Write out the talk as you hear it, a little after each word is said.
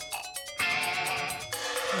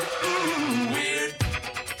Weird.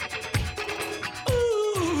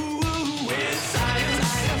 Ooh, weird science.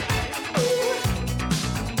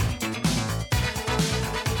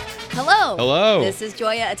 Hello. Hello. This is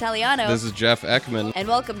Joya Italiano. This is Jeff Ekman. And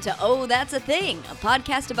welcome to Oh, That's a Thing, a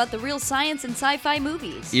podcast about the real science in sci-fi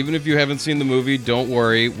movies. Even if you haven't seen the movie, don't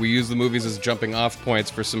worry. We use the movies as jumping off points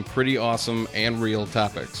for some pretty awesome and real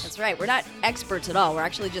topics. That's right. We're not experts at all. We're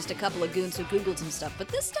actually just a couple of goons who Googled some stuff. But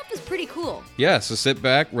this stuff is pretty cool. Yeah, so sit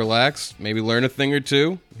back, relax, maybe learn a thing or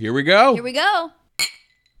two. Here we go. Here we go.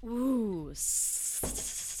 Ooh.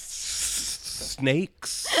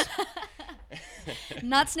 Snakes.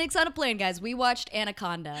 Not Snakes on a Plane, guys. We watched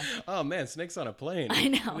Anaconda. Oh man, snakes on a plane. I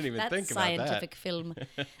know. I didn't even That's think about that. scientific film.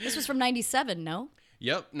 This was from 97, no?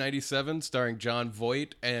 Yep, 97, starring John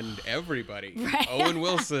Voight and everybody. Right. Owen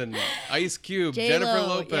Wilson, Ice Cube, J-Lo, Jennifer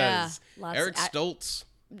Lopez, yeah. Lots- Eric Stoltz.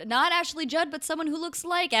 Not Ashley Judd, but someone who looks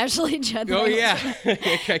like Ashley Judd. Oh yeah,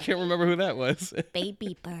 I can't remember who that was.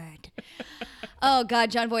 Baby bird. Oh, God,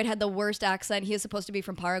 John Voight had the worst accent. He was supposed to be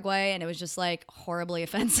from Paraguay, and it was just, like, horribly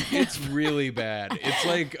offensive. It's really bad. It's,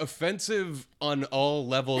 like, offensive on all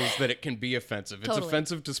levels that it can be offensive. It's Totally.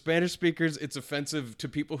 offensive to Spanish speakers. It's offensive to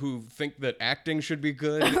people who think that acting should be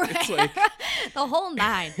good. It's, like, The whole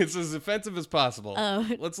nine. it's as offensive as possible. Oh.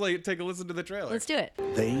 Let's, like, take a listen to the trailer. Let's do it.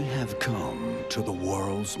 They have come to the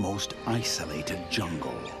world's most isolated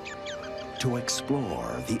jungle to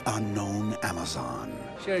explore the unknown Amazon.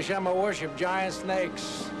 Shirishama worship giant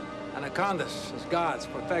snakes, anacondas as gods,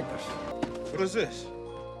 protectors. What is this?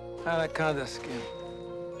 Anaconda skin.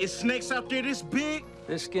 Is snakes out there this big?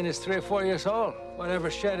 This skin is 3 or 4 years old.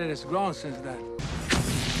 Whatever shed it has grown since then.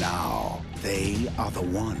 Now, they are the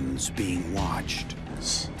ones being watched,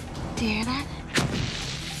 Do you hear that?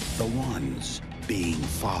 the ones being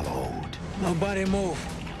followed, Nobody move.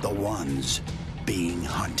 the ones being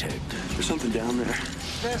hunted. There's something down there.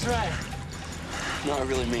 That's right. No, I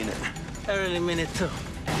really mean it. I really mean it too.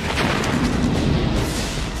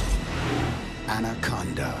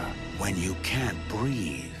 Anaconda. When you can't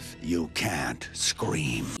breathe, you can't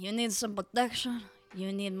scream. You need some protection.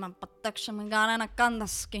 You need my protection. We got anaconda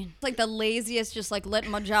skin. It's like the laziest, just like letting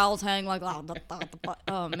my jowls hang like,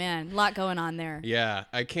 oh man, a lot going on there. Yeah,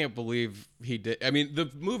 I can't believe he did. I mean, the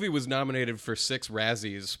movie was nominated for 6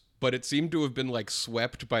 Razzies, but it seemed to have been, like,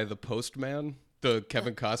 swept by The Postman, the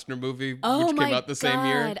Kevin Costner movie, Oh which my came out the same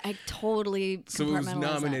year. God, I totally So it was compartmentalized that.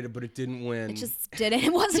 nominated, but it didn't win. It just didn't.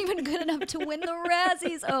 It wasn't even good enough to win the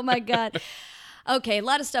Razzies. Oh my God. Okay, a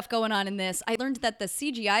lot of stuff going on in this. I learned that the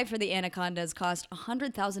CGI for the anacondas cost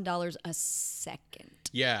 $100,000 a second.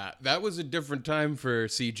 Yeah, that was a different time for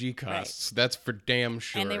CG costs. That's for damn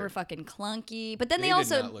sure. And they were fucking clunky. But then They they did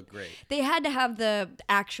also not look great. They had to have the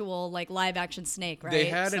actual like live action snake, right? They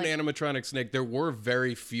had It's an like- animatronic snake. There were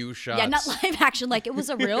very few shots. Yeah, not live action like it was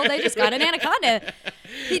a real. They just got an anaconda.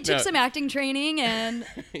 He took No. some acting training and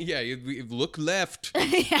Yeah, you look left.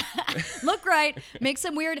 look right, make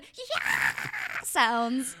some weird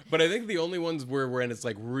sounds. But I think the only ones were when it's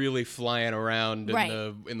like really flying around in Right.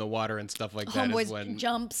 the water and stuff like that is Homeboy when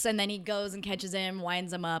jumps and then he goes and catches him,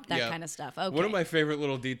 winds him up, that Yeah. kind of stuff. Okay. One of my favorite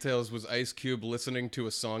little details was Ice Cube listening to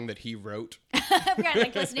a song that he wrote. yeah,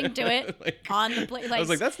 like listening to it Like, on the play. Like, I was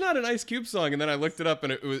like, that's not an Ice Cube song, and then I looked it up,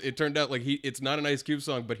 and it turned out like it's not an Ice Cube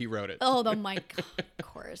song, but he wrote it. oh, the mic, of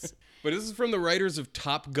course. But this is from the writers of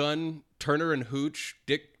Top Gun, Turner and Hooch,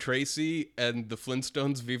 Dick Tracy, and the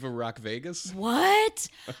Flintstones' Viva Rock Vegas. What?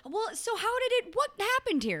 Well, so what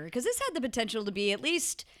happened here? Because this had the potential to be at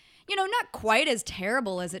least, not quite as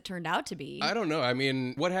terrible as it turned out to be. I don't know. I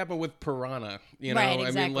mean, what happened with Piranha? You know, Right, I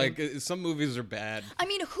exactly. mean, like some movies are bad. I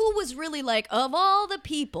mean, who was really like, of all the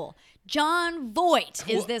people, John Voight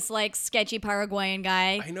is this like sketchy Paraguayan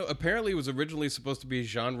guy? I know. Apparently, it was originally supposed to be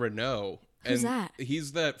Jean Reno. Who's and that?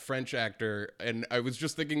 He's that French actor, and I was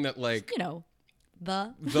just thinking that like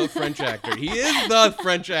the French actor. He is the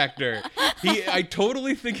French actor. I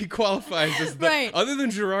totally think he qualifies as the Right. other than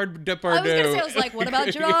Gerard Depardieu. I was gonna say, I was like, what about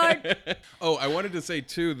Gerard? Oh, I wanted to say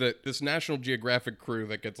too that this National Geographic crew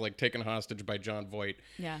that gets like taken hostage by John Voight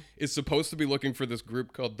Yeah. is supposed to be looking for this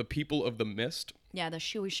group called the People of the Mist. Yeah, the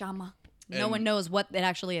Shuishama. No And- one knows what it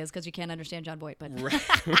actually is because you can't understand John Voight, but Right.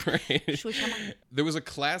 Shuishama. There was a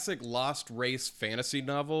classic Lost Race fantasy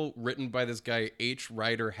novel written by this guy H.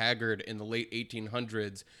 Rider Haggard in the late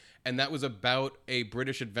 1800s, and that was about a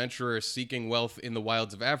British adventurer seeking wealth in the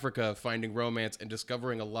wilds of Africa, finding romance, and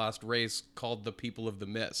discovering a lost race called the People of the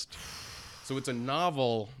Mist. So it's a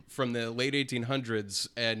novel from the late 1800s,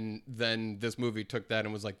 and then this movie took that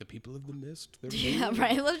and was like, the people of the mist. Yeah,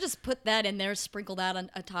 right. Let's just put that in there, sprinkled out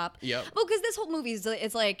on atop. Yep. Well, because this whole movie is,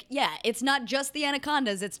 it's like, yeah, it's not just the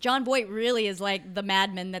anacondas. It's John Voight really is like the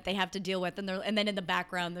madman that they have to deal with, and then in the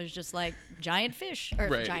background there's just like giant fish or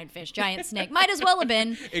Right. giant snake. Might as well have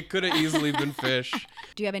been. It could have easily been fish.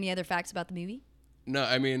 Do you have any other facts about the movie? No,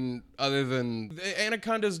 I mean, other than the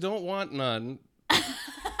anacondas don't want none.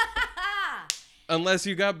 Unless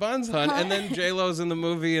you got Buns Hunt, and then J-Lo's in the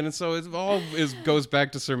movie, and so it all goes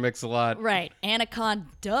back to Sir Mix-a-Lot. Right,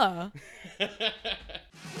 anaconda.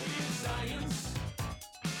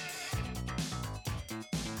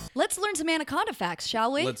 Let's learn some anaconda facts,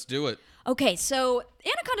 shall we? Let's do it. Okay, so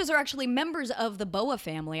anacondas are actually members of the boa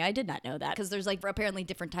family. I did not know that because there's like apparently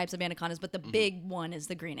different types of anacondas, but the big one is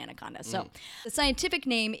the green anaconda. So the scientific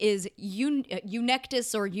name is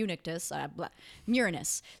Eunectus or Eunyctus,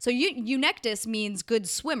 Murinus. So Eunectus means good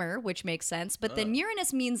swimmer, which makes sense, but then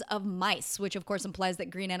Murinus means of mice, which of course implies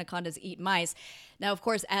that green anacondas eat mice. Now, of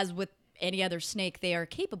course, as with any other snake, they are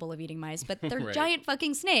capable of eating mice, but they're Right. giant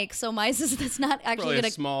fucking snakes, so mice that's not actually Probably going a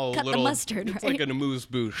to small cut little. the mustard, It's right? like an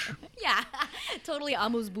amuse-bouche. Yeah, totally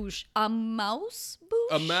amuse-bouche. A mouse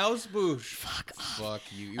bouche? A mouse-bouche. Fuck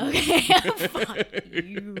you. Okay, fuck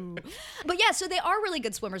you. But yeah, so they are really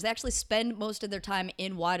good swimmers. They actually spend most of their time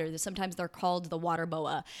in water. Sometimes they're called the water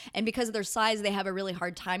boa. And because of their size, they have a really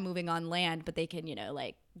hard time moving on land, but they can,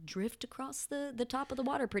 like drift across the top of the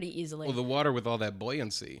water pretty easily. Well, the water with all that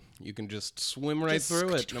buoyancy, you can just swim right Just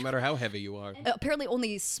through it, no matter how heavy you are. Apparently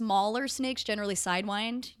only smaller snakes generally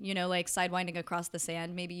sidewind, like sidewinding across the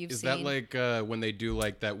sand. Maybe you've Is seen. that like when they do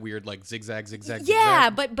like that weird like zigzag? Yeah,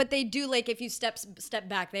 but they do like if you step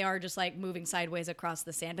back, they are just like moving sideways across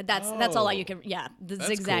the sand. But that's all you can. Yeah, the That's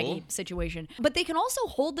zigzaggy cool. situation. But they can also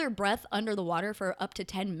hold their breath under the water for up to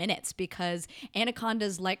 10 minutes because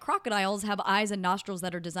anacondas, like crocodiles, have eyes and nostrils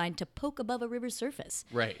that are designed to poke above a river's surface.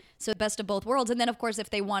 Right. So best of both worlds. And then of course,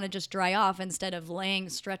 if they want to just dry off instead of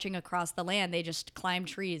stretching across the land, they just climb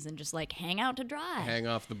trees and just like hang out to dry. Hang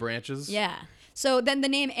off the branches. Yeah. So then the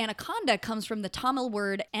name anaconda comes from the Tamil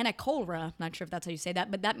word anacolra. Not sure if that's how you say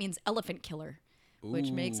that, but that means elephant killer,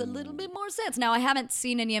 which makes a little bit more sense. Now, I haven't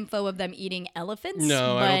seen any info of them eating elephants.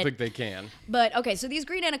 No, I but- don't think they can. But okay, so these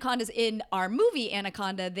green anacondas in our movie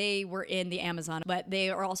Anaconda, they were in the Amazon, but they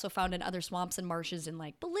are also found in other swamps and marshes in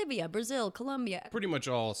like Bolivia, Brazil, Colombia. Pretty much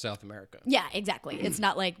all South America. Yeah, exactly. It's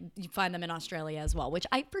not like you find them in Australia as well, which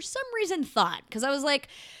I, for some reason, thought because I was like,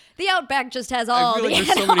 the outback just has all I feel the like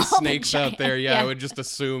there's so many all the snakes giant- out there. Yeah, I would just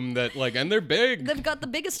assume that like, and they're big. They've got the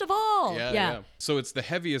biggest of all. Yeah. So it's the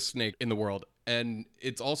heaviest snake in the world, and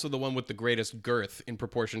it's also the one with the greatest girth in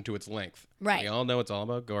proportion to its length. Right. We all know it's all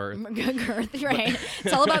about girth. Garth, right?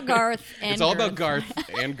 It's all about Garth and It's all girth. about girth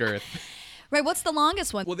and girth. Right, what's the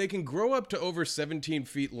longest one? Well, they can grow up to over 17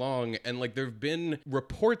 feet long, and like there have been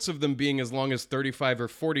reports of them being as long as 35 or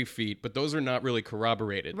 40 feet, but those are not really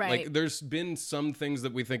corroborated. Right. Like there's been some things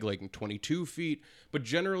that we think like 22 feet, but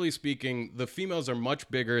generally speaking, the females are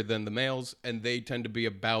much bigger than the males, and they tend to be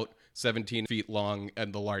about 17 feet long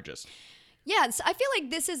and the largest. Yeah, so I feel like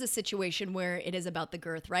this is a situation where it is about the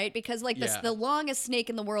girth, right? Because like Yeah. the longest snake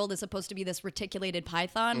in the world is supposed to be this reticulated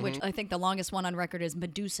python, which I think the longest one on record is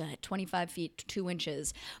Medusa at 25 feet 2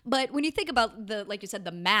 inches. But when you think about the, like you said,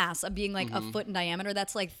 the mass of being like a foot in diameter,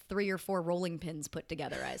 that's like 3 or 4 rolling pins put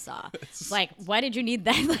together. I saw. It's like, why did you need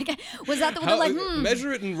that? Like, was that the one? How, Like,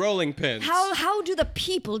 measure it in rolling pins. how do the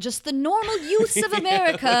people, just the normal youths of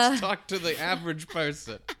America? Let's talk to the average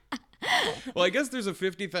person. Well, I guess there's a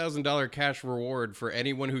 $50,000 cash reward for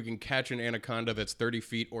anyone who can catch an anaconda that's 30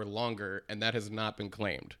 feet or longer, and that has not been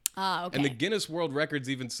claimed. Ah, okay. And the Guinness World Records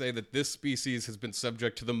even say that this species has been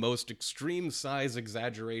subject to the most extreme size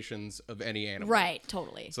exaggerations of any animal. Right,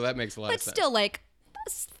 totally. So that makes a lot But of sense. still, like, a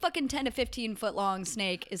fucking 10 to 15 foot long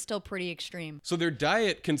snake is still pretty extreme. So their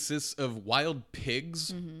diet consists of wild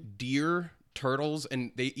pigs, deer, turtles,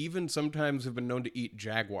 and they even sometimes have been known to eat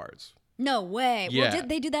jaguars. No way. Yeah. Well, did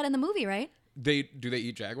they do that in the movie, right? Do they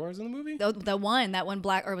eat jaguars in the movie? That one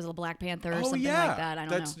black, or was it a Black Panther or something like that? I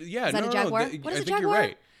don't know. Yeah, is that no, a jaguar? No, What is I a think jaguar? you're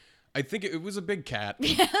right. I think it was a big cat.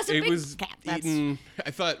 Yeah, it was a big cat. That's- eaten.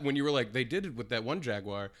 I thought when you were like, they did it with that one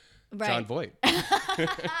jaguar, Right. John Voight.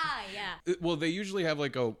 Ah, yeah. Well, they usually have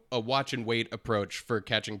like a watch and wait approach for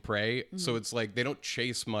catching prey. Mm-hmm. So it's like they don't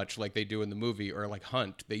chase much like they do in the movie or like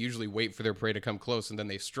hunt. They usually wait for their prey to come close and then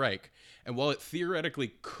they strike. And while it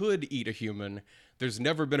theoretically could eat a human, there's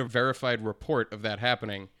never been a verified report of that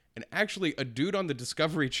happening. And actually, a dude on the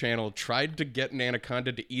Discovery Channel tried to get an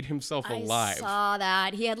anaconda to eat himself alive. I saw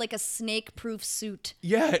that. He had like a snake-proof suit.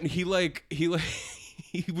 Yeah, and he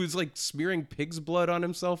he was like smearing pig's blood on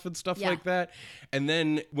himself and stuff Yeah. like that. And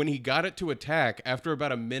then when he got it to attack, after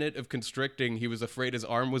about a minute of constricting, he was afraid his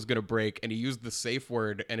arm was going to break, and he used the safe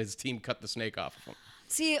word, and his team cut the snake off of him.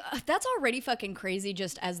 See, that's already fucking crazy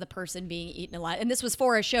just as the person being eaten alive. And this was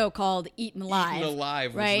for a show called Eaten Alive. Eaten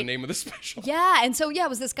Alive was right? the name of the special. Yeah, and so it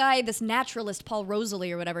was this guy, this naturalist, Paul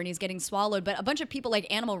Rosalie or whatever, and he's getting swallowed. But a bunch of people,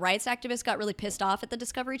 like animal rights activists, got really pissed off at the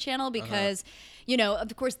Discovery Channel because,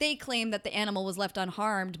 of course, they claim that the animal was left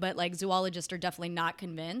unharmed, but like zoologists are definitely not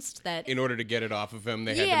convinced that. In order to get it off of him,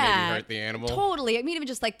 they had to maybe hurt the animal. Totally. I mean, even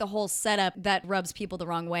just like the whole setup that rubs people the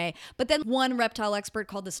wrong way. But then one reptile expert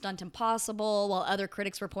called the stunt impossible, while other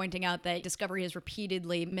critics were pointing out that Discovery has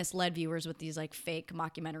repeatedly misled viewers with these like fake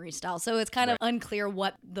mockumentary style. So it's kind of unclear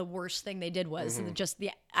what the worst thing they did was, just the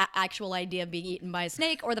actual idea of being eaten by a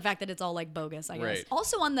snake or the fact that it's all like bogus, I guess. Right.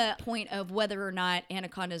 Also on the point of whether or not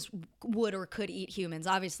anacondas would or could eat humans,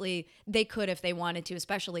 obviously they could if they wanted to,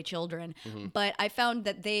 especially children. But I found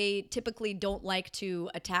that they typically don't like to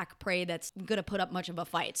attack prey that's going to put up much of a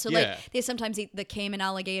fight. So like they sometimes eat the caiman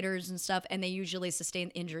alligators and stuff, and they usually sustain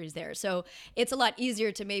injuries there. So it's a lot easier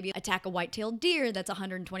to maybe attack a white-tailed deer that's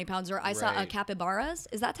 120 pounds, or I saw capybaras.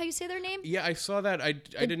 Is that how you say their name? Yeah, I saw that. I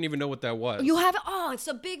didn't even know what that was. You have it's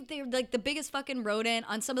so big. They're like the biggest fucking rodent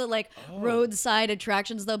on some of the like roadside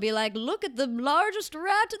attractions. They'll be like, "Look at the largest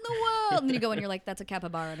rat in the world," and then you go and you're like, "That's a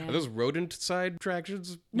capybara, man." Are those rodent side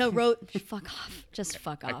attractions? No, fuck off. Just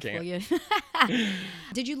fuck off, can't. will you?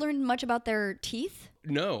 Did you learn much about their teeth?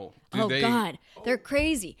 No. God, they're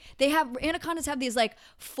crazy. Anacondas have these like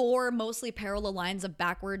 4 mostly parallel lines of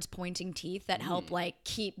backwards pointing teeth that help like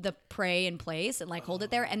keep the prey in place and like hold it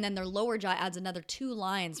there. And then their lower jaw adds another 2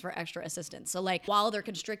 lines for extra assistance. So like while they're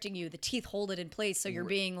constricting you, the teeth hold it in place, so you're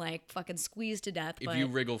being like fucking squeezed to death. If you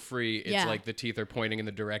wriggle free, it's like the teeth are pointing in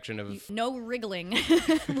the direction of... No wriggling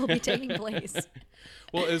will be taking place.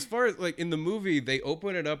 Well, as far as like in the movie, they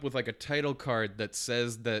open it up with like a title card that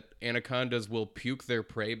says that anacondas will puke their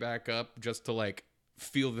prey back up just to like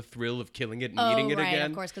feel the thrill of killing it and eating it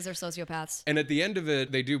again. Of course, because they're sociopaths. And at the end of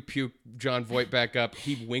it, they do puke John Voight back up.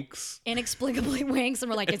 He winks. Inexplicably winks,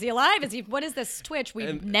 and we're like, is he alive? What is this twitch?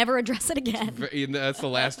 We never address it again. And that's the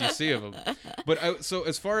last you see of him. But so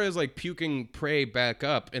as far as like puking prey back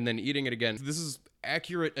up and then eating it again, this is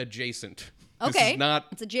accurate adjacent. Okay. This is not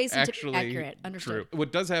it's adjacent actually to accurate. Understood. True.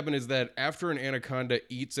 What does happen is that after an anaconda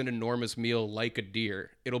eats an enormous meal like a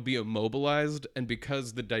deer, it'll be immobilized, and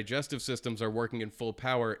because the digestive systems are working in full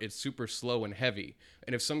power, it's super slow and heavy.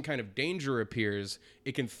 And if some kind of danger appears,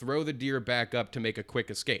 it can throw the deer back up to make a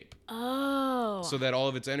quick escape. Oh. So that all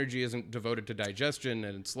of its energy isn't devoted to digestion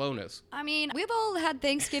and slowness. I mean, we've all had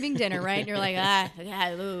Thanksgiving dinner, right? And you're like,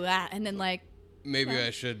 and then like, Maybe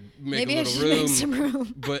I should make maybe a I little should room. make some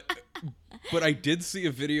room. But I did see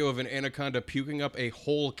a video of an anaconda puking up a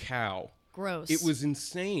whole cow. Gross. It was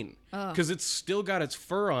insane because it's still got its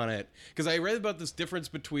fur on it. Because I read about this difference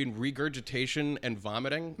between regurgitation and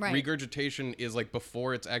vomiting. Right. Regurgitation is like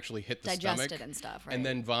before it's actually hit the Digested stomach. and stuff, right? And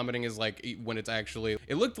then vomiting is like when it's actually...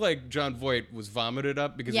 It looked like John Voight was vomited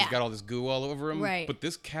up because he's got all this goo all over him. Right. But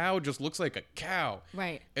this cow just looks like a cow.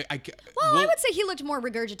 Right. I would say he looked more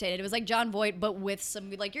regurgitated. It was like John Voight, but with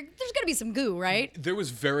some, like, there's going to be some goo, right? There was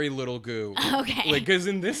very little goo. Okay. Like, because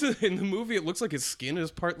in the movie, it looks like his skin is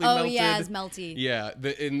partly Oh, melted. yeah, it's melty. Yeah.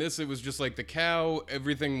 In this, it was just like the cow,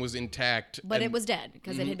 everything was intact. But it was dead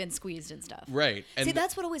because it had been squeezed and stuff. Right. And See,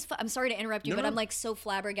 that's what always... I'm sorry to interrupt you, No, but no. I'm like so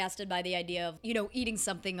flabbergasted by the idea of, eating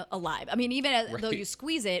something alive. I mean, even though Right. you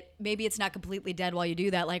squeeze it, maybe it's not completely dead while you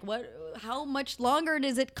do that. Like, how much longer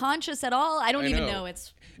is it conscious at all? I don't even know.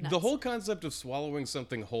 It's nuts. The whole concept of swallowing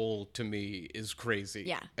something whole to me is crazy.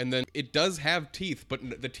 Yeah. And then it does have teeth,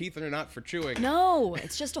 but the teeth are not for chewing. No,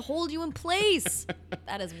 it's just to hold you in place.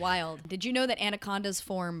 That is wild. Did you know that anacondas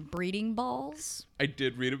form breeding balls? I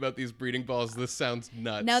did read about these breeding balls. This sounds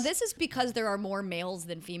nuts. Now, this is because there are more males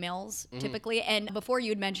than females, typically. And before you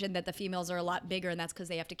had mentioned that the females are a lot bigger, and that's because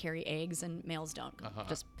they have to carry eggs and males don't.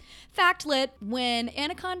 Just factlet, when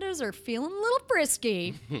anacondas are feeling a little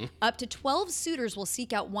frisky, up to 12 suitors will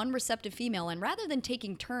seek out one receptive female, and rather than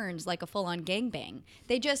taking turns like a full-on gangbang,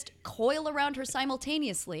 they just coil around her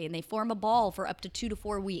simultaneously, and they form a ball for up to 2 to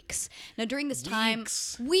 4 weeks. Now, during this time...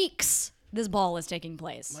 Weeks! this ball is taking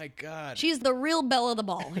place. My God. She's the real belle of the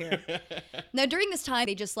ball here. Now, during this time,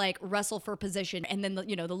 they just like wrestle for position, and then the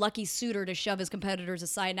lucky suitor to shove his competitors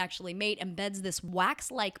aside and actually mate embeds this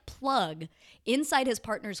wax-like plug inside his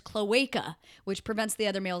partner's cloaca, which prevents the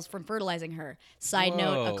other males from fertilizing her. Side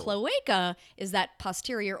note: a Whoa. cloaca is that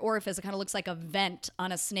posterior orifice. It kind of looks like a vent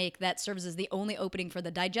on a snake that serves as the only opening for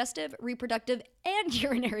the digestive, reproductive, and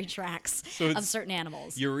urinary tracts of it's certain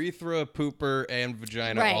animals. Urethra, pooper, and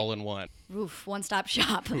vagina Right. all in one. Oof, one-stop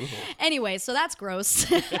shop. Anyway, so that's gross.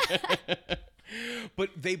 But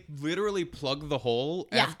they literally plug the hole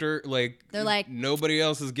Yeah. after, like, They're like, nobody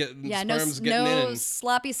else is getting, yeah, sperm's getting no in.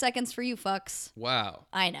 sloppy seconds for you fucks. Wow.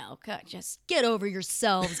 I know. God, just get over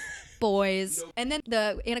yourselves, boys. And then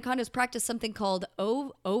the anacondas practice something called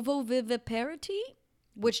ovoviviparity,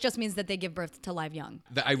 which just means that they give birth to live young.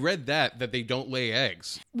 I read that they don't lay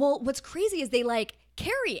eggs. Well, what's crazy is they like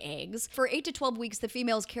carry eggs. For 8 to 12 weeks, the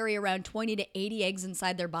females carry around 20 to 80 eggs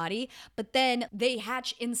inside their body, but then they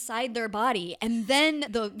hatch inside their body, and then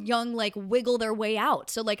the young like wiggle their way out.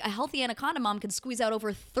 So like a healthy anaconda mom can squeeze out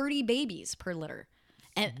over 30 babies per litter.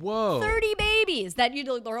 And Whoa. 30 babies that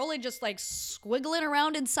they're only just like squiggling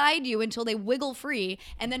around inside you until they wiggle free.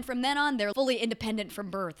 And then from then on, they're fully independent from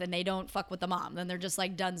birth and they don't fuck with the mom. Then they're just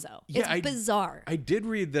like donezo. Yeah, It's bizarre. I did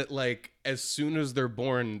read that, like, as soon as they're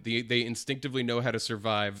born, they instinctively know how to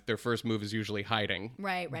survive. Their first move is usually hiding.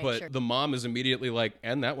 Right, But sure. the mom is immediately like,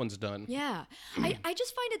 and that one's done. Yeah. I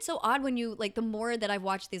just find it so odd when you, like, the more that I've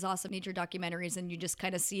watched these awesome nature documentaries and you just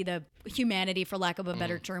kind of see the humanity, for lack of a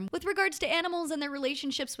better term, with regards to animals and their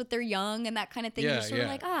relationships with their young and that kind of thing. Yeah, You're sort of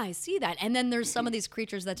yeah. like, I see that. And then there's some of these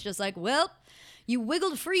creatures that's just like, well, you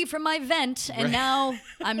wiggled free from my vent and now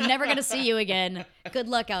I'm never going to see you again. Good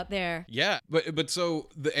luck out there. Yeah, but so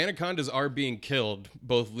the anacondas are being killed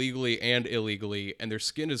both legally and illegally, and their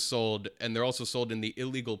skin is sold, and they're also sold in the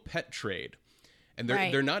illegal pet trade. And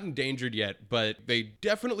Right. they're not endangered yet, but they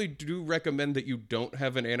definitely do recommend that you don't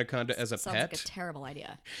have an anaconda as a Sounds pet. like a terrible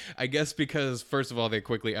idea. I guess because, first of all, they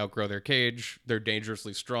quickly outgrow their cage, they're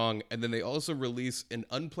dangerously strong, and then they also release an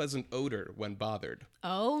unpleasant odor when bothered.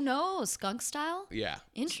 Oh, no. Skunk style? Yeah.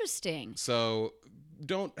 Interesting. So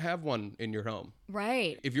don't have one in your home.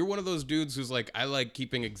 Right. If you're one of those dudes who's like, I like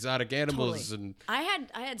keeping exotic animals Totally. and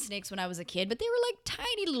I had snakes when I was a kid, but they were like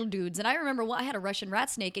tiny little dudes. And I remember I had a Russian rat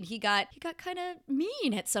snake, and he got kind of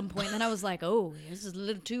mean at some point. And then I was like, oh, this is a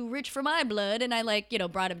little too rich for my blood. And I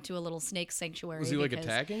brought him to a little snake sanctuary. was he like because-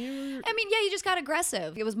 attacking you? I mean, yeah, he just got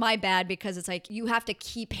aggressive. It was my bad because it's like you have to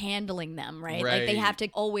keep handling them, right? Like they Right. have to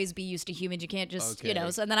always be used to humans. You can't just,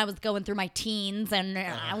 Okay. So then I was going through my teens and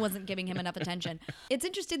I wasn't giving him enough attention. It's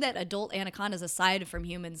interesting that adult anacondas, aside from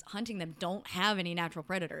humans hunting them, don't have any natural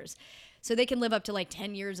predators. So they can live up to like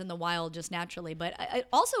 10 years in the wild just naturally. But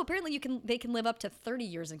also apparently they can live up to 30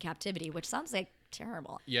 years in captivity, which sounds like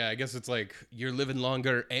terrible. Yeah, I guess it's like you're living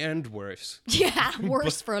longer and worse. Yeah,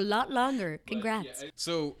 worse for a lot longer. Congrats.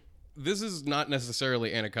 So this is not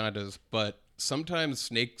necessarily anacondas, but sometimes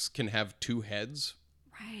snakes can have two heads.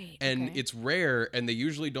 Right. And okay. it's rare, and they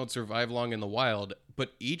usually don't survive long in the wild,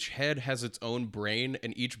 but each head has its own brain,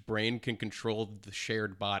 and each brain can control the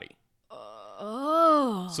shared body.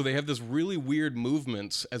 Oh. So they have this really weird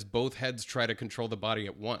movements as both heads try to control the body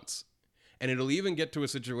at once. And it'll even get to a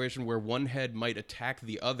situation where one head might attack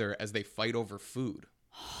the other as they fight over food.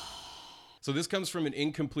 So this comes from an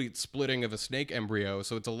incomplete splitting of a snake embryo,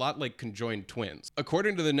 so it's a lot like conjoined twins.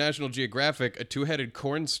 According to the National Geographic, a two-headed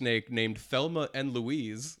corn snake named Thelma and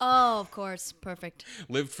Louise Oh, of course. Perfect.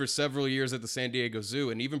 lived for several years at the San Diego Zoo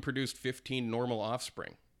and even produced 15 normal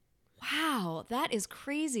offspring. Wow, that is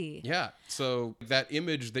crazy. Yeah, so that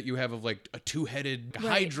image that you have of like a two-headed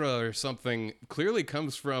Right. hydra or something clearly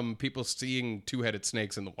comes from people seeing two-headed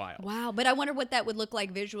snakes in the wild. Wow, but I wonder what that would look like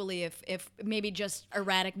visually if maybe just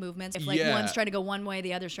erratic movements. If like Yeah. one's trying to go one way,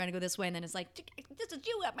 the other's trying to go this way, and then it's like, this is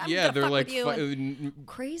you. I'm Yeah, gonna they're fuck like with you.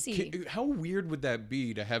 Crazy. How weird would that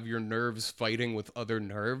be to have your nerves fighting with other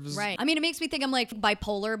nerves? Right. I mean, it makes me think I'm like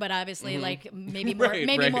bipolar, but obviously like maybe more Right,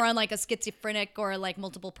 maybe right. more on like a schizophrenic or like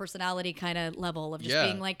multiple personality kind of level of just Yeah.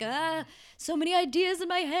 being like, so many ideas in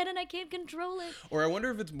my head and I can't control it. Or I wonder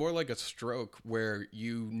if it's more like a stroke where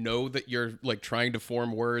you know that you're like trying to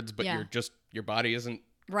form words, but Yeah. your body isn't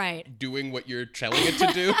Right. doing what you're telling it to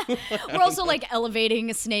do. We're also like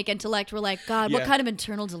elevating snake intellect. We're like, God, what Yeah. kind of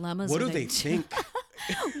internal dilemmas What are do they think?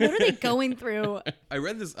 What are they going through? I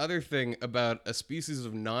read this other thing about a species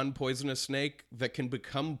of non-poisonous snake that can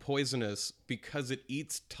become poisonous because it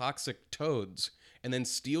eats toxic toads and then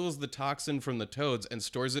steals the toxin from the toads and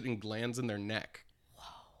stores it in glands in their neck.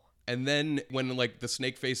 And then when like the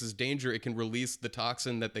snake faces danger, it can release the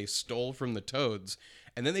toxin that they stole from the toads.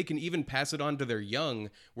 And then they can even pass it on to their young,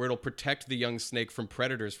 where it'll protect the young snake from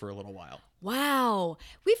predators for a little while. Wow.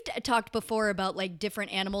 We've talked before about like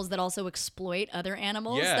different animals that also exploit other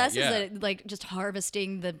animals. Yeah, Is like just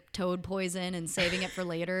harvesting the toad poison and saving it for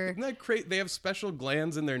later. Isn't that great? They have special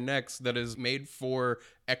glands in their necks that is made for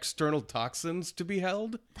external toxins to be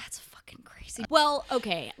held. That's fucking crazy. Well,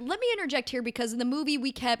 okay, let me interject here because in the movie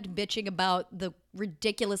we kept bitching about the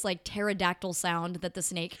ridiculous like pterodactyl sound that the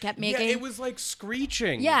snake kept making. Yeah, it was like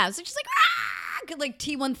screeching. Yeah, it's just like like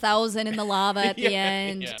T-1000 in the lava at the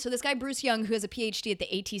end. yeah. So this guy Bruce Young, who has a PhD at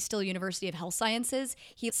the A.T. Still University of Health Sciences,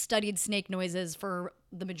 he studied snake noises for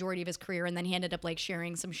the majority of his career, and then he ended up like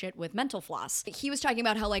sharing some shit with Mental Floss. He was talking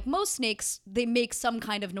about how like most snakes, they make some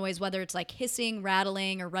kind of noise, whether it's like hissing,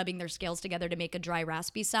 rattling, or rubbing their scales together to make a dry,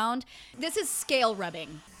 raspy sound. This is scale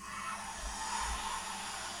rubbing.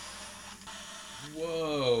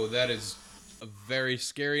 Whoa, that is a very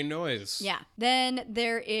scary noise. Yeah. Then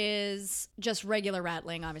there is just regular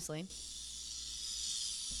rattling, obviously.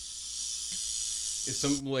 Is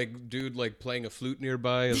some like dude like playing a flute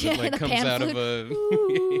nearby as Yeah, it like the comes pan out flute. of a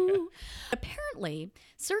Ooh. Apparently,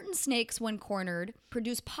 certain snakes, when cornered,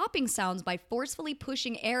 produce popping sounds by forcefully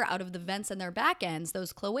pushing air out of the vents in their back ends,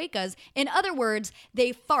 those cloacas. In other words,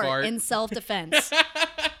 they fart. In self-defense.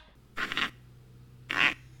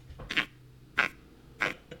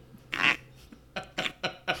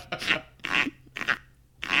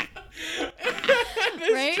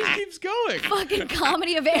 Right? It just keeps going. Fucking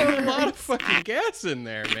comedy of A errors. lot of fucking gas in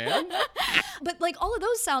there, man. But like all of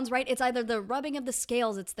those sounds, right? It's either the rubbing of the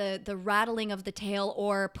scales, it's the rattling of the tail,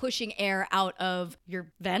 or pushing air out of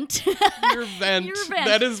your vent. Your vent. Your vent.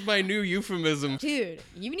 That is my new euphemism. Dude,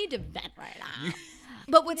 you need to vent right now.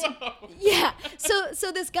 But what's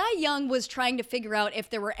so this guy Young was trying to figure out if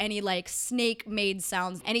there were any like snake made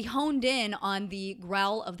sounds, and he honed in on the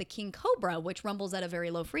growl of the king cobra, which rumbles at a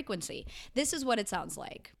very low frequency. This is what it sounds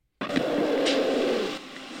like.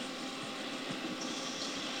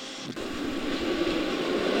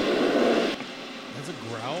 That's a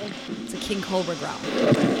growl? It's a king cobra growl.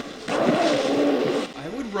 I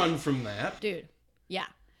would run from that. Dude, yeah.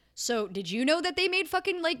 So did you know that they made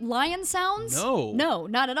fucking like lion sounds? No. No,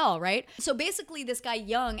 not at all, right? So basically this guy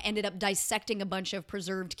Young ended up dissecting a bunch of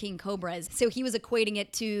preserved king cobras. So he was equating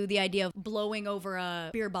it to the idea of blowing over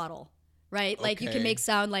a beer bottle, right? Like you can Okay. make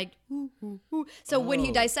sound like ooh, ooh, ooh. So when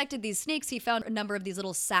he Oh. dissected these snakes, he found a number of these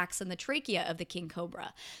little sacs in the trachea of the king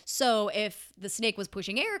cobra. So if the snake was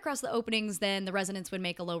pushing air across the openings, then the resonance would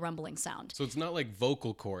make a low rumbling sound. So it's not like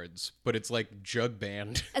vocal cords, but it's like jug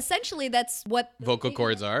band. Essentially, that's what Vocal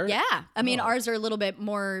cords are? Yeah. I mean, Oh. ours are a little bit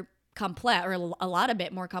more complex, or a lot of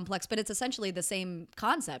bit more complex, but it's essentially the same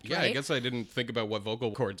concept, Yeah, right? I guess I didn't think about what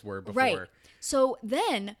vocal cords were before. Right. So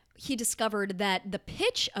then he discovered that the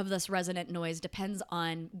pitch of this resonant noise depends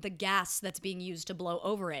on the gas that's being used to blow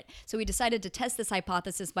over it. So he decided to test this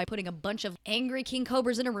hypothesis by putting a bunch of angry king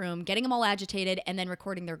cobras in a room, getting them all agitated, and then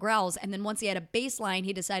recording their growls. And then once he had a baseline,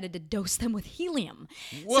 he decided to dose them with helium.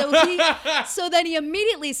 So then he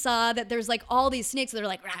immediately saw that there's like all these snakes that are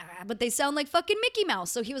like, rah, rah, but they sound like fucking Mickey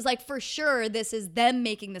Mouse. So he was like, for sure, this is them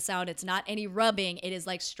making the sound. It's not any rubbing. It is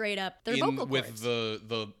like straight up their vocal with cords.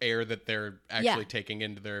 the air that they're actually taking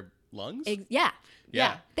into their lungs? Yeah.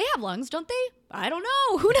 Yeah. They have lungs, don't they? I don't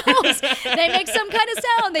know. Who knows? They make some kind of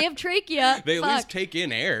sound. They have trachea. They at Fuck. least take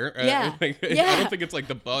in air. Yeah. I Yeah. don't think it's like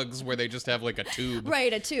the bugs where they just have like a tube.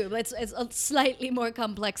 Right, a tube. It's a slightly more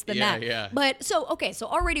complex than Yeah, that. yeah. But so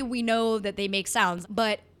already we know that they make sounds,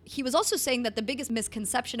 but he was also saying that the biggest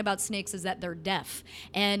misconception about snakes is that they're deaf.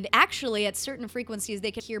 And actually, at certain frequencies,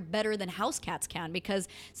 they can hear better than house cats can because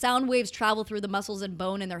sound waves travel through the muscles and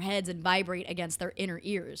bone in their heads and vibrate against their inner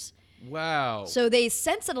ears. Wow. So they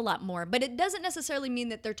sense it a lot more, but it doesn't necessarily mean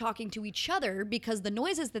that they're talking to each other because the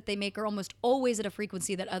noises that they make are almost always at a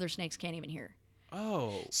frequency that other snakes can't even hear.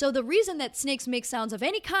 Oh. So the reason that snakes make sounds of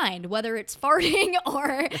any kind, whether it's farting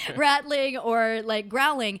or rattling or like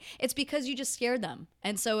growling, it's because you just scared them.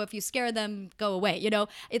 And so if you scare them, go away. You know,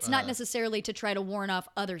 it's not necessarily to try to warn off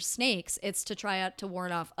other snakes. It's to try out to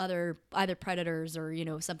warn off other either predators or, you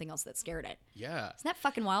know, something else that scared it. Yeah. Isn't that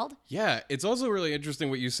fucking wild? Yeah. It's also really interesting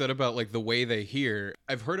what you said about like the way they hear.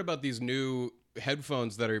 I've heard about these new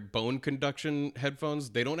headphones that are bone conduction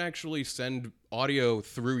headphones. They don't actually send audio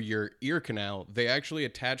through your ear canal. They actually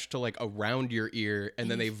attach to like around your ear and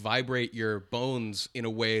then they vibrate your bones in a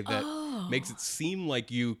way that makes it seem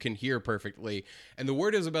like you can hear perfectly. And the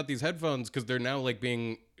word is about these headphones, because they're now like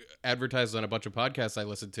being advertised on a bunch of podcasts I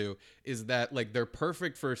listen to, is that like they're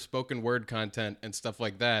perfect for spoken word content and stuff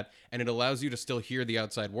like that, and it allows you to still hear the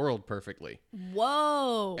outside world perfectly.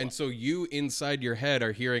 Whoa. And so you inside your head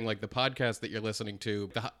are hearing like the podcast that you're listening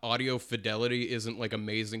to. The audio fidelity isn't like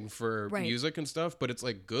amazing for music and stuff, but it's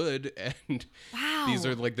like good. And these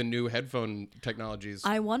are like the new headphone technologies.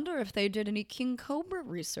 I wonder if they did any King Cobra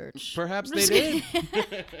research. Perhaps they did.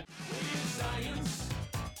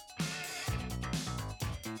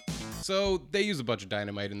 So they use a bunch of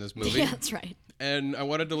dynamite in this movie. Yeah, that's right. And I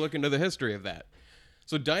wanted to look into the history of that.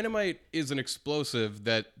 So dynamite is an explosive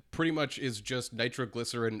that pretty much is just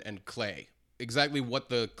nitroglycerin and clay. Exactly what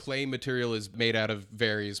the clay material is made out of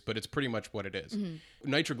varies, but it's pretty much what it is.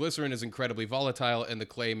 Nitroglycerin is incredibly volatile, and the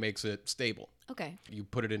clay makes it stable. Okay. You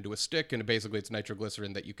put it into a stick, and basically it's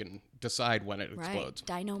nitroglycerin that you can decide when it explodes.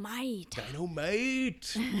 Dynamite.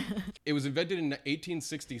 Dynamite! It was invented in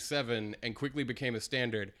 1867 and quickly became a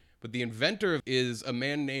standard, but the inventor is a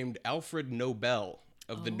man named Alfred Nobel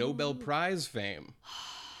of the Nobel Prize fame.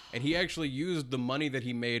 And he actually used the money that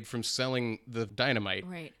he made from selling the dynamite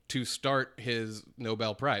to start his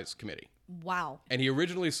Nobel Prize committee. Wow. And he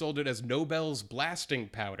originally sold it as Nobel's blasting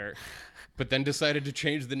powder, but then decided to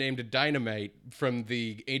change the name to dynamite from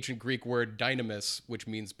the ancient Greek word dynamis, which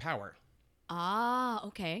means power. Ah,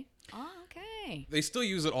 okay. Ah, okay. They still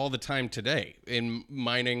use it all the time today in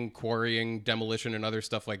mining, quarrying, demolition, and other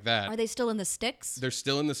stuff like that. Are they still in the sticks? They're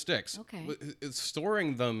still in the sticks. Okay.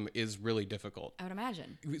 Storing them is really difficult. I would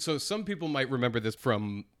imagine. So some people might remember this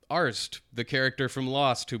from Arst, the character from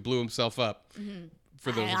Lost who blew himself up.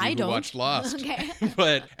 For those of you who watched Lost. Okay.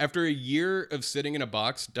 But after a year of sitting in a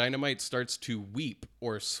box, dynamite starts to weep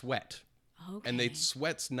or sweat. Okay. And they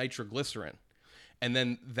sweats nitroglycerin. And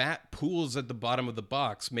then that pools at the bottom of the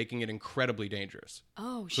box, making it incredibly dangerous.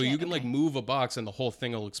 Oh, shit. So you can like move a box and the whole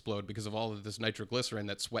thing will explode because of all of this nitroglycerin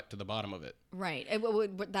that sweat to the bottom of it. Right.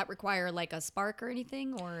 Would that require like a spark or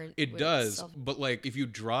anything? Or It does, but like if you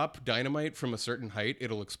drop dynamite from a certain height,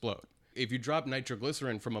 it'll explode. If you drop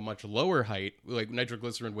nitroglycerin from a much lower height, like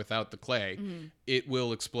nitroglycerin without the clay, it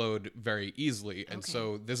will explode very easily. And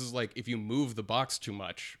so this is like if you move the box too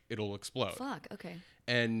much, it'll explode. Fuck, okay.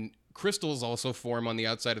 And crystals also form on the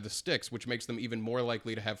outside of the sticks, which makes them even more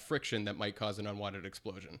likely to have friction that might cause an unwanted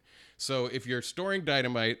explosion. So if you're storing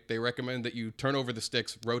dynamite, they recommend that you turn over the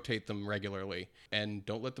sticks, rotate them regularly, and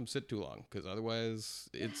don't let them sit too long, because otherwise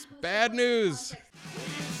it's bad news.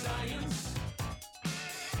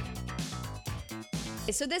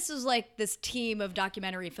 So this is like this team of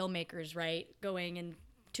documentary filmmakers, right? Going and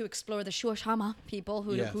to explore the Shuoshama people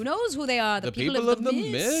who knows who they are, the people of the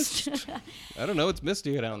mist. I don't know, it's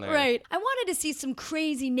misty down there. Right. I wanted to see some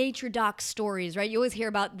crazy nature doc stories, right? You always hear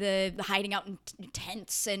about the hiding out in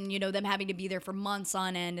tents and, you know, them having to be there for months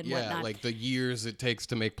on end and whatnot. Yeah, like the years it takes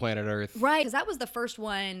to make planet Earth. Right, because that was the first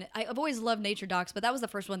one. I've always loved nature docs, but that was the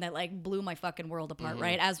first one that like blew my fucking world apart,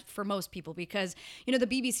 right? As for most people, because, you know, the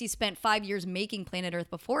BBC spent 5 years making Planet Earth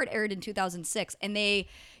before it aired in 2006. And they,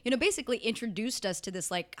 you know, basically introduced us to this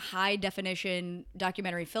like high definition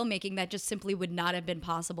documentary filmmaking that just simply would not have been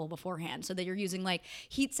possible beforehand. So that you're using like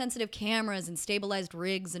heat sensitive cameras and stabilized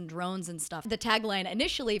rigs and drones and stuff. The tagline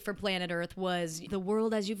initially for Planet Earth was the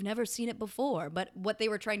world as you've never seen it before. But what they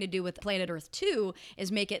were trying to do with Planet Earth 2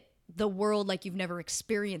 is make it the world like you've never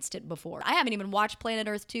experienced it before. I haven't even watched Planet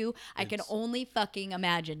Earth 2. I can only fucking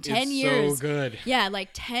imagine. 10 years. So good. Yeah, like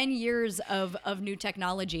 10 years of new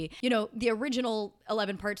technology. You know, the original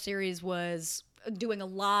 11-part series was doing a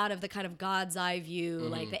lot of the kind of God's eye view,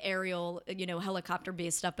 like the aerial, you know, helicopter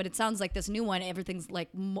based stuff. But it sounds like this new one, everything's like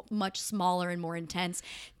much smaller and more intense,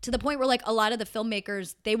 to the point where like a lot of the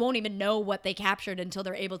filmmakers, they won't even know what they captured until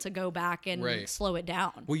they're able to go back and slow it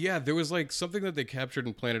down. Well, yeah, there was like something that they captured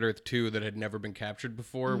in Planet Earth 2 that had never been captured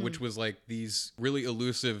before, which was like these really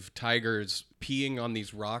elusive tigers peeing on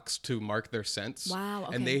these rocks to mark their scents. Wow,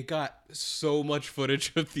 okay. And they got so much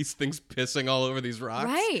footage of these things pissing all over these rocks.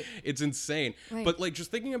 Right. It's insane. Right. But like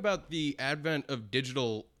just thinking about the advent of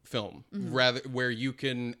digital film, rather where you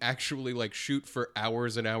can actually like shoot for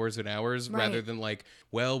hours and hours and hours, rather than like,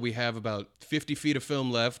 well, we have about 50 feet of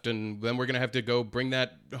film left and then we're gonna have to go bring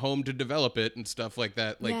that home to develop it and stuff like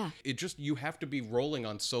that. Like it just, you have to be rolling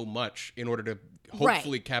on so much in order to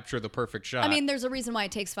hopefully capture the perfect shot. I mean, there's a reason why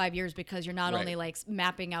it takes 5 years, because you're not only like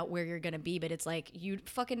mapping out where you're going to be, but it's like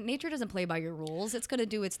nature doesn't play by your rules. It's going to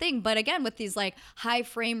do its thing. But again, with these like high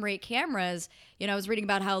frame rate cameras, you know, I was reading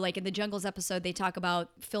about how like in the Jungles episode, they talk about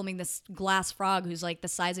filming this glass frog who's like the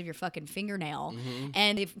size of your fucking fingernail,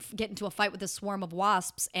 and they get into a fight with a swarm of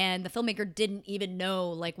wasps, and the filmmaker didn't even know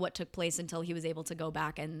like what took place until he was able to go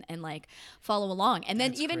back and like follow along. And then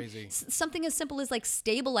That's even crazy. something as simple as like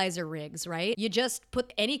stabilizer rigs, right? You just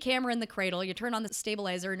put any camera in the cradle, you turn on the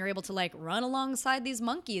stabilizer, and you're able to like run alongside these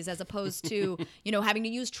monkeys, as opposed to having to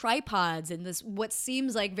use tripods and this what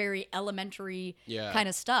seems like very elementary kind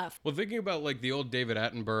of stuff. Well, thinking about like the old David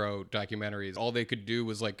Attenborough documentaries, all they could do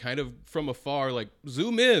was like kind of from afar, like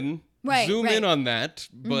zoom in on that.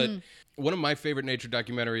 But one of my favorite nature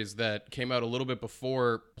documentaries that came out a little bit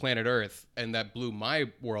before Planet Earth and that blew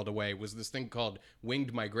my world away was this thing called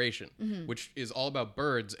Winged Migration, which is all about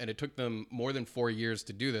birds, and it took them more than 4 years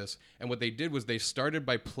to do this. And what they did was they started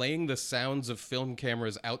by playing the sounds of film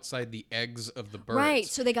cameras outside the eggs of the birds. Right,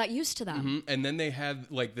 so they got used to them. And then they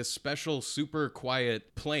had like this special super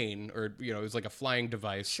quiet plane, or it was like a flying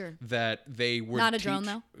device that they were Not a drone,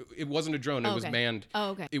 though? It wasn't a drone, it was manned. Oh,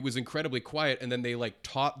 okay. It was incredibly quiet, and then they like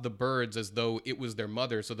taught the birds as though it was their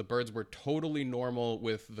mother, so the birds were totally normal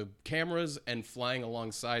with the cameras and flying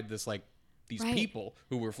alongside this like these people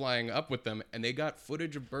who were flying up with them, and they got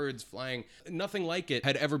footage of birds flying. Nothing like it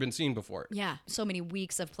had ever been seen before. Yeah, so many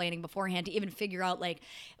weeks of planning beforehand to even figure out like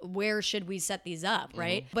where should we set these up,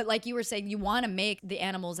 right? But like you were saying, you want to make the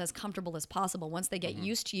animals as comfortable as possible once they get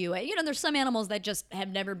used to you. There's some animals that just have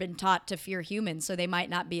never been taught to fear humans, so they might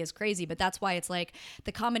not be as crazy, but that's why it's like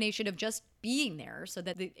the combination of just being there so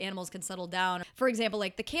that the animals can settle down. For example,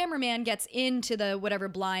 like the cameraman gets into the whatever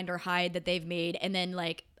blind or hide that they've made, and then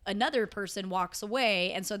like another person walks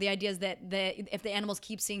away, and so the idea is that if the animals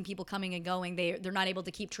keep seeing people coming and going, they're not able to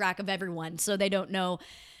keep track of everyone, so they don't know.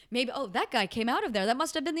 Maybe, that guy came out of there. That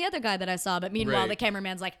must have been the other guy that I saw. But meanwhile, the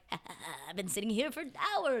cameraman's like, I've been sitting here for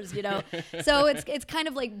hours, So it's kind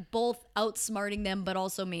of like both outsmarting them, but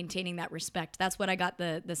also maintaining that respect. That's what I got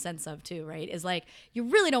the sense of too, right? Is like, you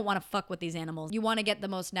really don't want to fuck with these animals. You want to get the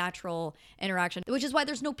most natural interaction, which is why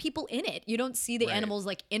there's no people in it. You don't see the animals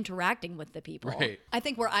like interacting with the people. Right. I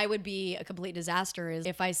think where I would be a complete disaster is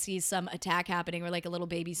if I see some attack happening or like a little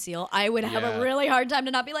baby seal, I would have a really hard time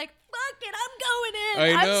to not be like, fuck it, I'm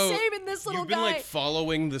going in. I know. I'm saving this little You've been guy. like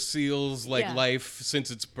following the seal's like life since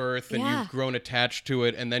its birth, and you've grown attached to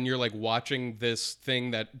it, and then you're like watching this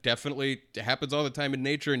thing that definitely happens all the time in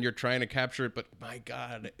nature, and you're trying to capture it, but my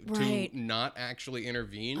God, to not actually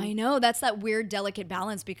intervene. I know, that's that weird delicate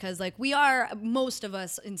balance, because like most of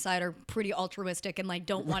us inside are pretty altruistic and like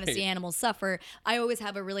don't want to see animals suffer. I always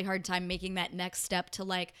have a really hard time making that next step to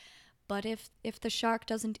like, but if the shark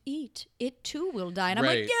doesn't eat, it too will die. And I'm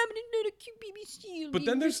like, yeah, but it's not a cute baby seal. But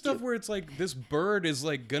then there's stuff where it's like, this bird is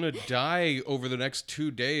like gonna die over the next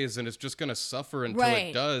 2 days, and it's just gonna suffer until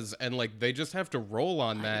it does. And like, they just have to roll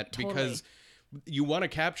on that because you want to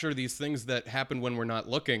capture these things that happen when we're not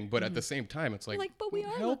looking, but at the same time, it's like but we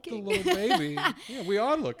are help looking. the little baby. Yeah, we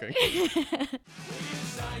are looking.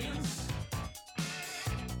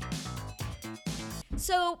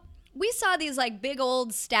 So we saw these like big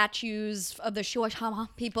old statues of the Shuashama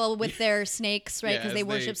people with their snakes, right? Because they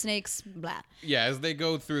worship snakes, blah. Yeah, as they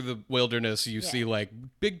go through the wilderness, you see like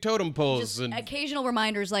big totem poles Just and occasional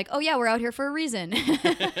reminders like, oh yeah, we're out here for a reason.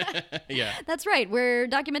 yeah. That's right, we're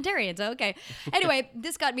documentarians, okay. Anyway,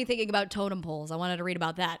 this got me thinking about totem poles. I wanted to read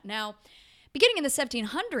about that. Now, beginning in the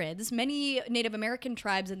 1700s, many Native American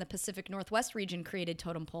tribes in the Pacific Northwest region created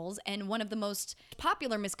totem poles, and one of the most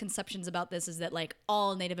popular misconceptions about this is that like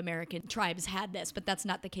all Native American tribes had this, but that's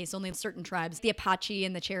not the case. Only certain tribes, the Apache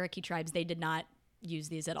and the Cherokee tribes, they did not use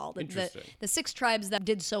these at all. The 6 tribes that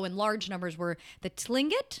did so in large numbers were the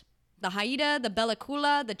Tlingit, the Haida, the Bella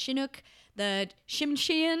Coola, the Chinook, the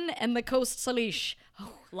Tsimshian, and the Coast Salish.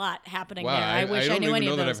 Oh, a lot happening there. I wish I knew any of those. I don't even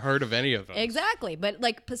know that I've heard of any of them. Exactly. But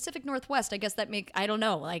like Pacific Northwest, I guess I don't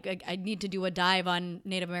know. Like I need to do a dive on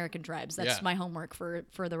Native American tribes. That's my homework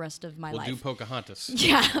for the rest of my life. We'll do Pocahontas.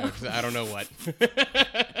 Yeah. I don't know what.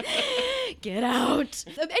 Get out.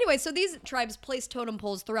 Anyway, so these tribes placed totem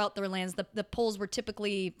poles throughout their lands. The poles were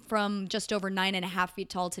typically from just over 9.5 feet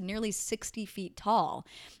tall to nearly 60 feet tall.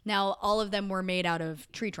 Now, all of them were made out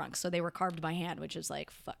of tree trunks, so they were carved by hand, which is like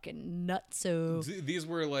fucking nutso. These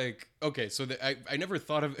were like, okay, so I never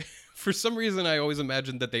thought of, for some reason I always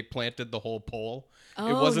imagined that they planted the whole pole.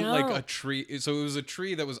 It wasn't like a tree, so it was a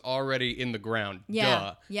tree that was already in the ground. Yeah,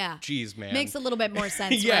 Duh. yeah. Jeez, man. Makes a little bit more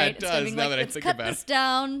sense, Yeah, right? it does, now that I think about it. Let's cut this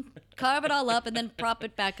down, carve it all up, and then prop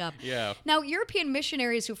it back up. Yeah. Now, European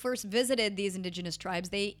missionaries who first visited these indigenous tribes,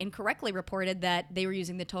 they incorrectly reported that they were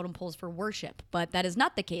using the totem poles for worship, but that is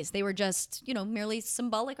not the case. They were just, merely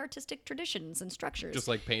symbolic artistic traditions and structures. Just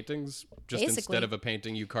like paintings? Just Basically. Instead of a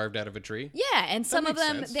painting you carved out of a tree? Yeah, and some of makes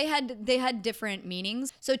them, sense. they had had different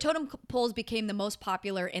meanings. So totem poles became the most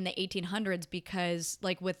popular in the 1800s because,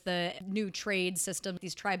 like, with the new trade system,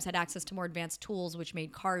 these tribes had access to more advanced tools, which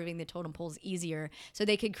made carving the totem poles easier. So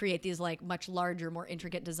they could create these like much larger, more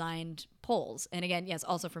intricate designed poles. And again, yes,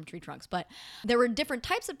 also from tree trunks. But there were different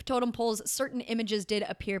types of totem poles. Certain images did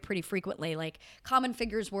appear pretty frequently. Like common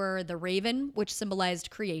figures were the raven, which symbolized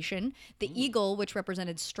creation, the eagle, which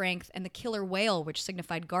represented strength, and the killer whale, which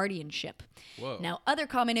signified guardianship. Whoa. Now, other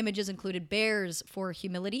common images included bears for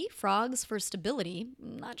humility, frogs for stability.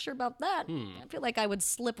 Not sure about that. I feel like I would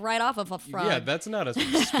slip right off of a frog. Yeah, that's not a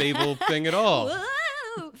stable thing at all.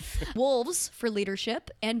 Whoa. Wolves for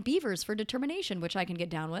leadership and beavers for determination, which I can get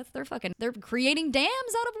down with. They're creating dams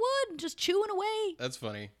out of wood, just chewing away. That's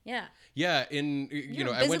funny. Yeah. Yeah, You're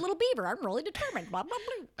a busy little beaver. I'm really determined. Blah, blah,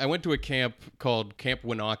 blah. I went to a camp called Camp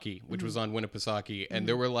Winaki, which was on Winnipesaukee, and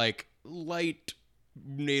there were like light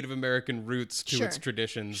Native American roots to its Sure.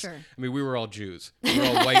 traditions. Sure. I mean, we were all Jews. We were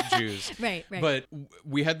all white Jews. Right. But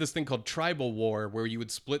we had this thing called tribal war where you would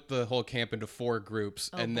split the whole camp into 4 groups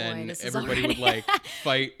and boy, then this is everybody would already- like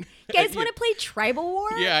fight. You guys want to play tribal war?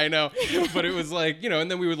 Yeah, I know. But it was like, and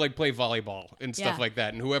then we would like play volleyball and stuff Yeah. like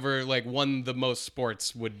that. And whoever like won the most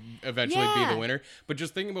sports would eventually be Yeah. the winner. But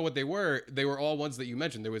just thinking about what they were all ones that you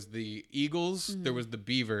mentioned. There was the eagles, there was the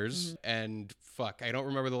beavers, and fuck, I don't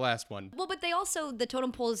remember the last one. Well, but the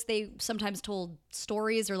totem poles, they sometimes told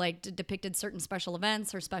stories or like depicted certain special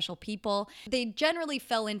events or special people. They generally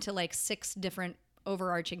fell into like 6 different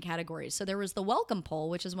overarching categories. So there was the welcome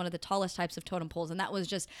pole, which is one of the tallest types of totem poles, and that was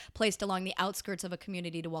just placed along the outskirts of a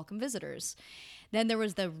community to welcome visitors. Then there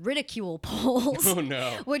was the ridicule poles, Oh,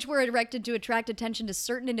 no. which were erected to attract attention to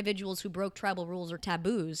certain individuals who broke tribal rules or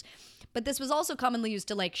taboos. But this was also commonly used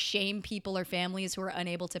to like shame people or families who were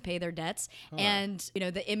unable to pay their debts. And,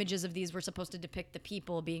 the images of these were supposed to depict the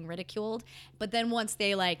people being ridiculed. But then once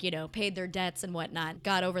they paid their debts and whatnot,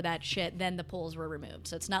 got over that shit, then the poles were removed.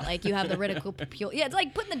 So it's not like you have the ridicule. Yeah, it's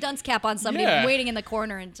like putting the dunce cap on somebody Yeah. and waiting in the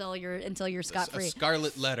corner until you're scot A free.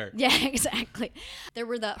 scarlet letter. Yeah, exactly. There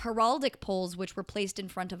were the heraldic poles, which were placed in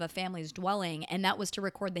front of a family's dwelling, and that was to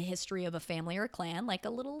record the history of a family or clan, like a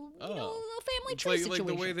little, little family It's tree like situation.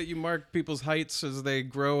 the way that you mark people's heights as they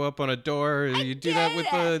grow up on a door. You do that with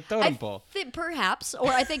the totem pole. Perhaps, or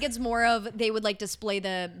I think it's more of they would like display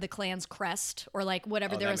the clan's crest or like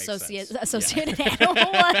whatever their that makes sense. associated animal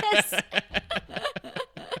was.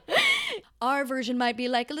 Our version might be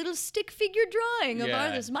like a little stick figure drawing of Yeah,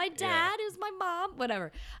 this. My dad is my mom,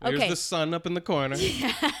 whatever. There's Okay. the sun up in the corner.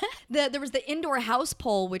 There was the indoor house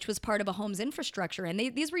pole, which was part of a home's infrastructure, and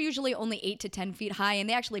these were usually only 8 to 10 feet high, and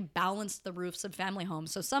they actually balanced the roofs of family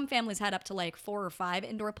homes. So some families had up to like 4 or 5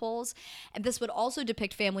 indoor poles, and this would also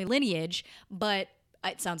depict family lineage, but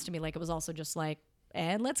it sounds to me like it was also just like,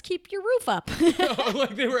 and let's keep your roof up.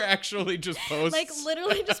 Like they were actually just posts. Like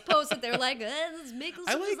literally just posted. They're like, let's make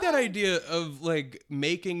I like that idea of like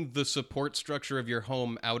making the support structure of your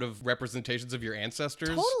home out of representations of your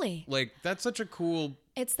ancestors. Totally. Like that's such a cool.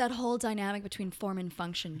 It's that whole dynamic between form and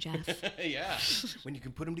function, Jeff. Yeah. When you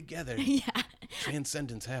can put them together. Yeah.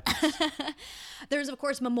 Transcendence happens. There's, of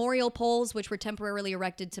course, memorial poles, which were temporarily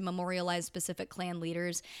erected to memorialize specific clan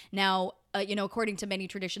leaders. Now, according to many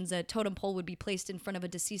traditions, a totem pole would be placed in front of a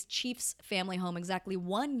deceased chief's family home exactly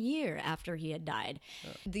 1 year after he had died.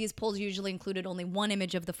 These poles usually included only one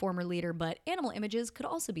image of the former leader, but animal images could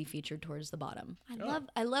also be featured towards the bottom.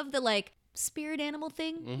 I love the like spirit animal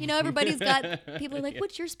thing. Everybody's got people are like,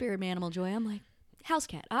 "What's your spirit animal, Joy?" I'm like, house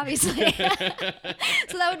cat, obviously.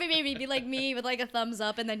 So that would be maybe like me with like a thumbs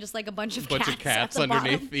up and then just like a bunch of cats at the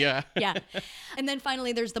underneath. bottom. Yeah. Yeah. And then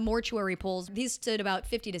finally, there's the mortuary poles. These stood about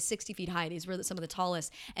 50 to 60 feet high. These were some of the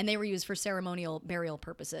tallest, and they were used for ceremonial burial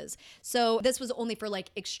purposes. So this was only for like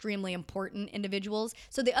extremely important individuals.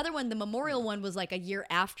 So the other one, the memorial one, was like a year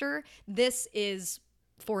after. This is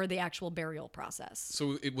for the actual burial process.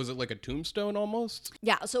 So was it like a tombstone almost?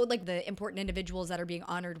 Yeah, so like the important individuals that are being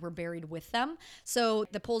honored were buried with them. So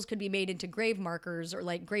the poles could be made into grave markers or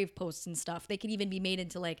like grave posts and stuff. They could even be made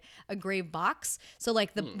into like a grave box. So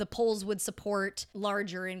like the poles would support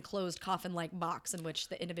larger enclosed coffin-like box in which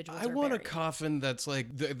the individuals I are want buried. a coffin that's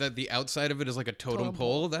like that the outside of it is like a totem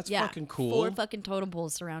pole. That's Yeah, fucking cool. 4 fucking totem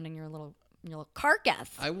poles surrounding your little carcass.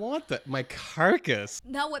 I want that. My carcass.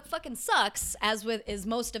 Now, what fucking sucks, as is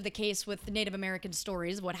most of the case with the Native American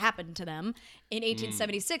stories, what happened to them, In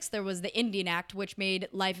 1876, there was the Indian Act, which made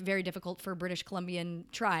life very difficult for British Columbian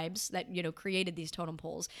tribes that, created these totem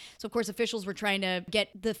poles. So, of course, officials were trying to get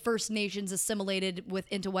the First Nations assimilated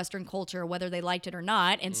into Western culture, whether they liked it or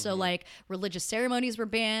not. And so, like, religious ceremonies were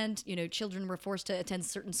banned. Children were forced to attend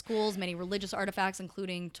certain schools. Many religious artifacts,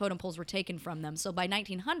 including totem poles, were taken from them. So by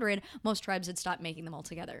 1900, most tribes had stopped making them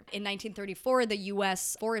altogether. In 1934, the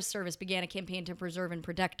U.S. Forest Service began a campaign to preserve and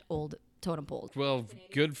protect old totem poles. Well,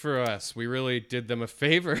 good for us. We really did them a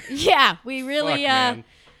favor. Yeah, we really, Fuck,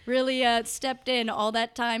 man. stepped in all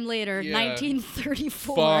that time later, Yeah.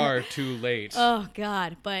 1934. Far too late. Oh,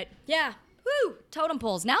 God. But yeah, woo, totem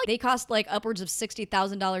poles. Now they cost like upwards of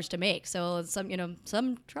 $60,000 to make. So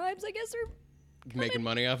some tribes, I guess, are Making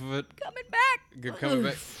money off of it. coming back. Good coming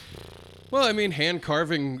back. Well, I mean, hand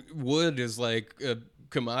carving wood is like a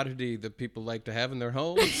commodity that people like to have in their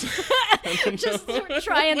homes. Just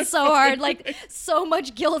trying so hard, like so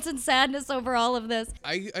much guilt and sadness over all of this.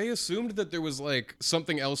 I assumed that there was like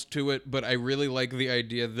something else to it, but I really like the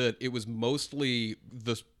idea that it was mostly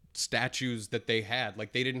the statues that they had.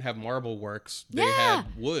 Like, they didn't have marble works. They Yeah,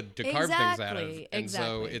 had wood to carve things out of. exactly, And so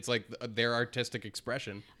exactly. it's like their artistic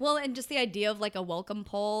expression. Well, and just the idea of like a welcome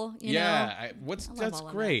pole, you know? Yeah, love that's all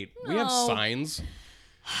of great. that. We have No. signs.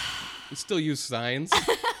 We still use signs.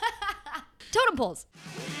 Totem poles.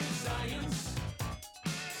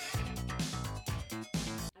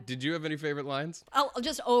 Did you have any favorite lines? I'll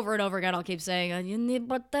just over and over again, I'll keep saying, you need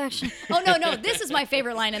protection. Oh, no, this is my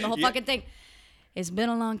favorite line in the whole fucking thing. It's been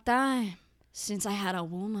a long time since I had a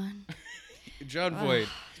woman. John Voight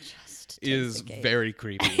is the cake. very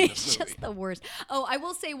creepy in this It's movie. just the worst. Oh, I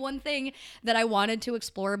will say one thing that I wanted to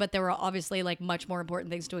explore, but there were obviously like much more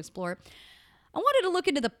important things to explore. I wanted to look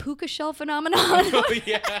into the puka shell phenomenon. Oh,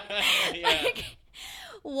 yeah. Like,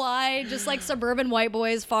 why just like suburban white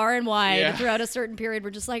boys far and wide Yeah. throughout a certain period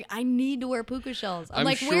were just like, I need to wear puka shells. I'm I'm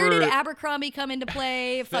like, where did sure- Abercrombie come into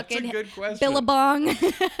play? That's a Fucking good question. Billabong.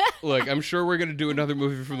 Look, I'm sure we're going to do another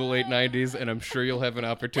movie from the late 90s, and I'm sure you'll have an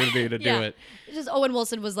opportunity to do it. Just Owen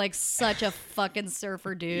Wilson was like such a fucking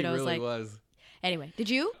surfer dude. He I was really like, was. anyway, did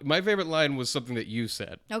you? My favorite line was something that you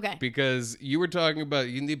said. Okay. Because you were talking about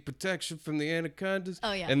you need protection from the anacondas.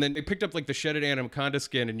 Oh, yeah. And then they picked up like the shedded anaconda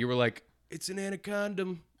skin, and you were like, it's an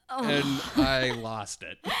anaconda. Oh. And I lost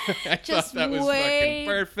it. I Just thought that was wait. fucking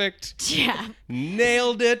perfect. Yeah.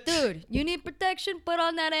 Nailed it. Dude, you need protection, put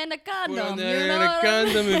on that anaconda. Put on that you know what I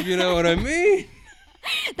mean? anaconda, if you know what I mean.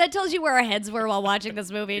 That tells you where our heads were while watching this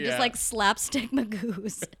movie. Yeah. Just like slapstick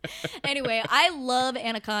magoos. Anyway, I love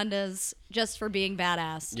anacondas just for being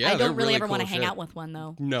badass. Yeah, I they're don't really really ever want to cool hang shit. out with one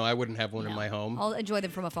though. No, I wouldn't have one in No. my home. I'll enjoy them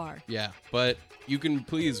from afar. Yeah, but you can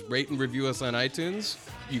please rate and review us on iTunes.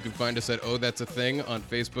 You can find us at Oh That's a Thing on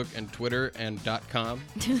Facebook and Twitter and .com.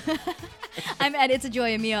 I'm at It's a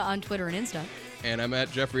Joy Mia on Twitter and Insta. And I'm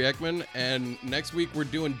at Jeffrey Ekman. And next week we're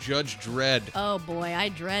doing Judge Dredd. Oh boy, I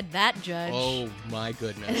dread that judge. Oh my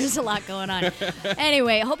goodness. There's a lot going on.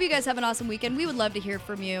 Anyway, I hope you guys have an awesome weekend. We would love to hear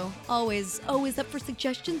from you. Always up for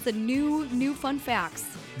suggestions and new fun facts.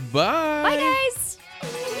 Bye. Bye, guys.